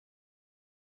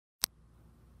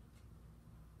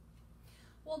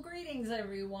Well, greetings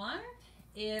everyone.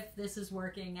 If this is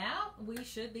working out, we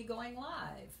should be going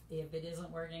live. If it isn't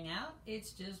working out,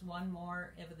 it's just one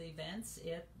more of the events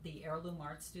at the Heirloom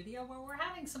Art Studio where we're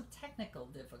having some technical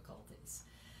difficulties.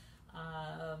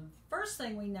 First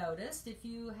thing we noticed, if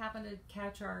you happen to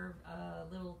catch our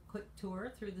little quick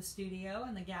tour through the studio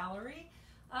and the gallery,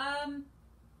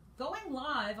 going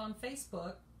live on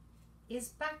Facebook is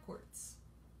backwards.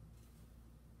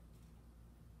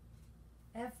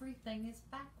 Everything is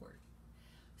backward.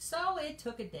 So it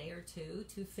took a day or two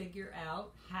to figure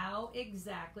out how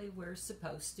exactly we're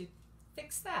supposed to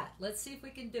fix that. Let's see if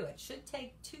we can do it. Should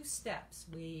take 2 steps.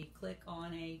 We click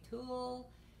on a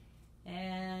tool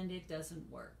and it doesn't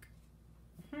work.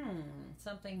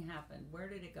 Something happened. Where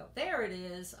did it go? There it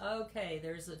is. Okay,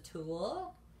 there's a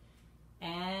tool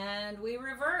and we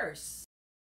reverse.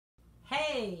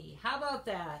 Hey, how about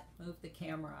that? Move the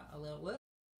camera a little.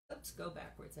 Oops, go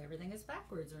backwards. Everything is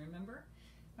backwards, remember?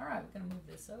 All right, we're going to move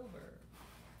this over.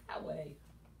 That way.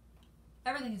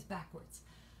 Everything is backwards.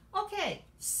 Okay,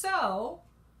 so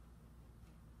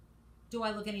do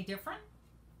I look any different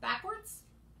backwards?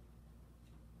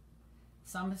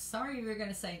 Some of you are going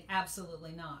to say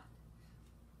absolutely not.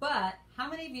 But how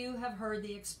many of you have heard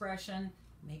the expression,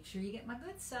 make sure you get my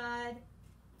good side?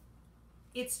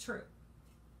 It's true.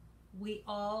 We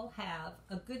all have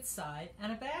a good side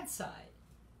and a bad side.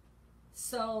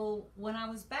 So when I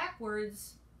was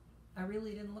backwards, I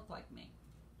really didn't look like me.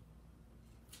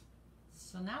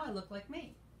 So now I look like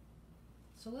me.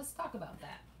 So let's talk about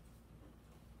that.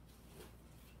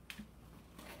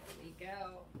 There we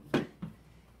go.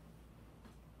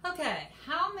 Okay,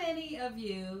 how many of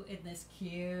you in this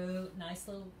cute, nice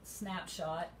little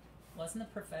snapshot,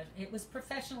 it was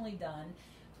professionally done,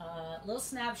 little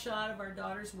snapshot of our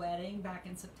daughter's wedding back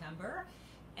in September,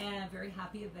 and a very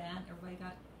happy event. Everybody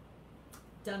got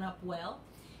done up well,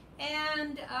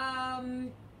 and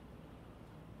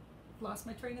lost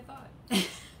my train of thought.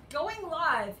 Going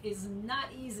live is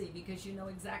not easy because you know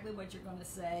exactly what you're going to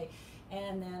say,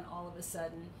 and then all of a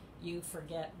sudden you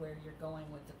forget where you're going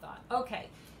with the thought. Okay,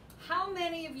 how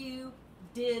many of you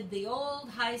did the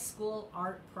old high school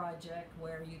art project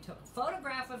where you took a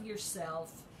photograph of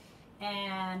yourself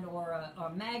or a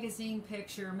magazine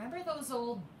picture? Remember those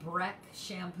old Breck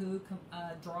shampoo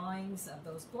drawings of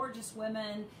those gorgeous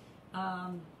women?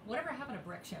 Whatever happened to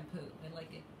Breck shampoo?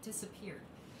 It disappeared.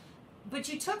 But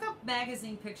you took a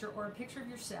magazine picture or a picture of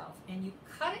yourself and you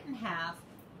cut it in half,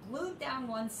 glued down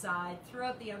one side, threw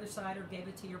out the other side or gave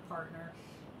it to your partner,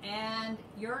 and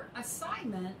your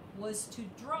assignment was to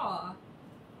draw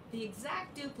the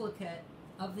exact duplicate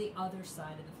of the other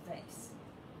side of the face.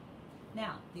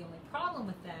 Now, the only problem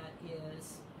with that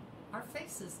is our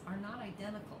faces are not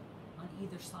identical on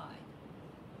either side.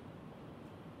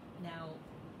 Now,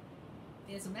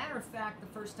 as a matter of fact, the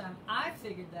first time I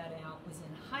figured that out was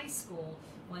in high school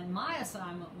when my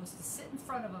assignment was to sit in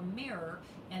front of a mirror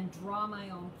and draw my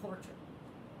own portrait.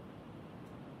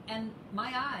 And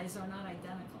my eyes are not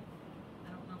identical.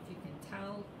 I don't know if you can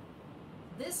tell.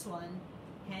 This one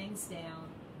hangs down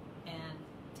and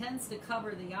tends to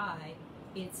cover the eye.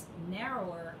 It's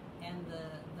narrower and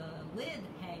the lid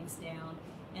hangs down,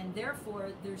 and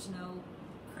therefore there's no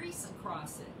crease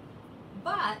across it.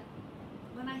 But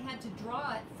when I had to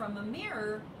draw it from a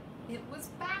mirror, it was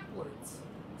backwards.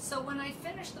 So when I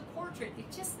finished the portrait, it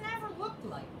just never looked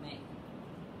like me.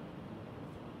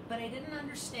 But I didn't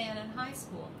understand in high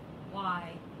school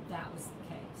why that was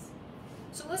the case.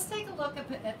 So let's take a look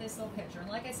at this little picture. And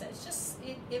like I said,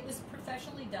 it was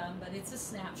professionally done, but it's a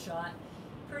snapshot.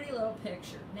 Pretty little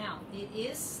picture. Now, it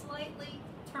is slightly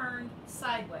turned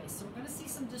sideways, so we're going to see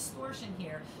some distortion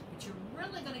here, but you're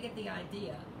really going to get the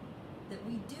idea that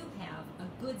we do have a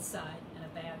good side and a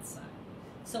bad side.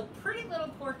 So pretty little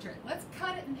portrait. Let's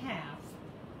cut it in half,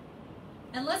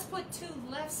 and let's put 2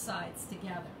 left sides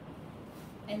together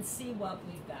and see what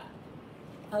we've got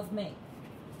of me.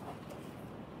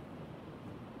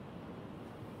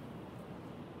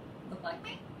 Look like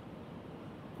me?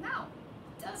 No.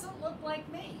 Doesn't look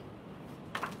like me,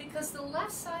 because the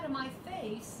left side of my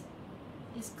face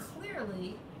is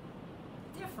clearly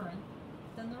different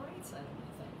than the right side of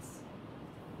my face.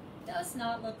 Does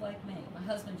not look like me. My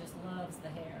husband just loves the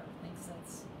hair, thinks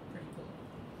that's pretty cool.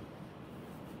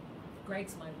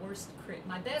 Greg's my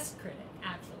best critic,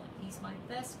 actually. He's my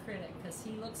best critic because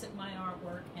he looks at my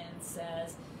artwork and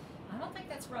says, I don't think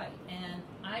that's right, and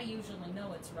I usually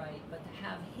know it's right, but to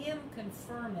have him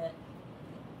confirm it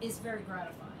is very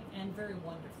gratifying and very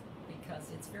wonderful,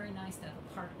 because it's very nice to have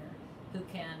a partner who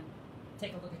can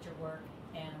take a look at your work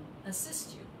and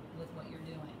assist you with what you're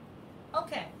doing.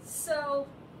 Okay, so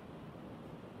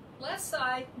left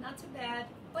side, not too bad.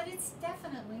 but it's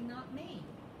definitely not me.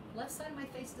 Left side of my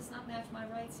face does not match my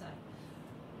right side.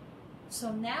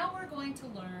 So now we're going to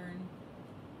learn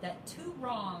that two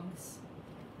wrongs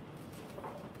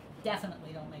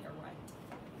definitely don't make a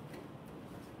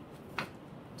right.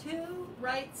 Two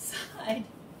right side,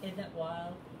 isn't it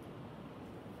wild?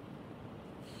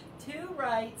 Two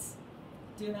rights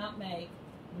do not make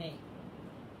me.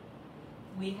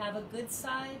 We have a good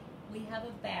side, we have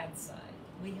a bad side,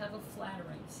 we have a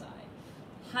flattering side.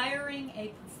 Hiring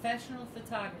a professional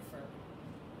photographer,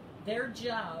 their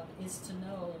job is to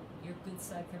know your good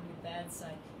side from your bad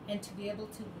side and to be able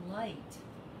to light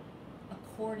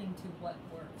according to what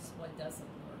works, what doesn't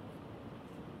work.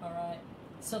 All right?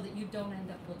 So that you don't end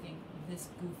up looking this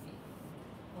goofy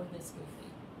or this goofy,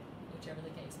 whichever the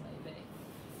case may be.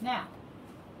 Now,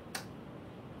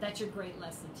 that's your great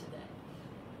lesson today.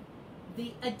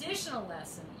 The additional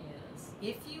lesson is,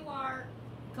 if you are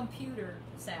computer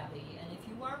savvy, and if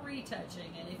you are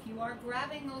retouching, and if you are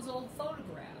grabbing those old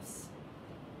photographs,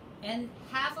 and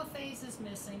half a face is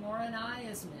missing or an eye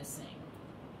is missing,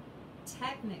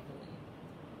 technically,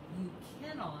 you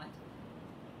cannot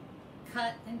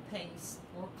cut and paste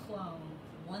or clone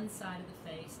one side of the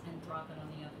face and drop it on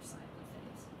the other side of the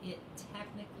face. It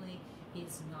technically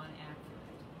is not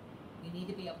accurate. You need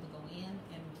to be able to go in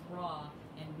and draw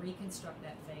and reconstruct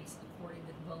that face according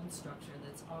to the bone structure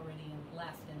that's already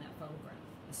left in that photograph,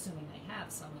 assuming they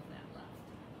have some of that left.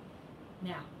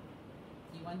 Now,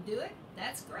 you want to do it?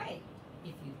 That's great.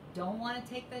 If you don't want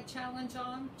to take that challenge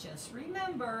on, just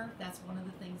remember, that's one of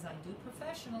the things I do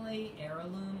professionally,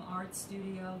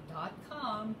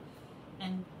 heirloomartstudio.com,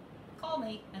 and call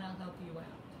me and I'll help you out.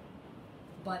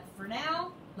 But for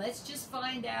now, let's just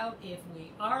find out if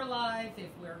we are live, if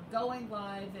we're going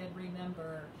live, and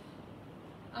remember,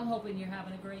 I'm hoping you're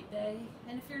having a great day,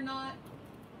 and if you're not,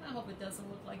 I hope it doesn't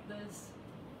look like this.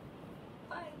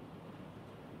 Bye.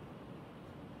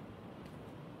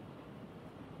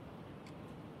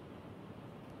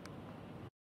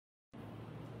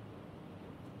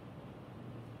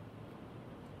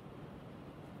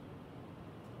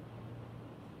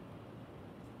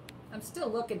 I'm still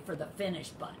looking for the finish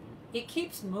button. It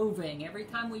keeps moving. Every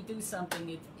time we do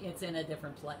something, it's in a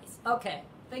different place. Okay,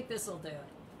 I think this will do it.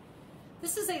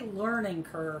 This is a learning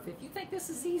curve. If you think this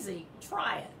is easy,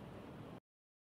 try it.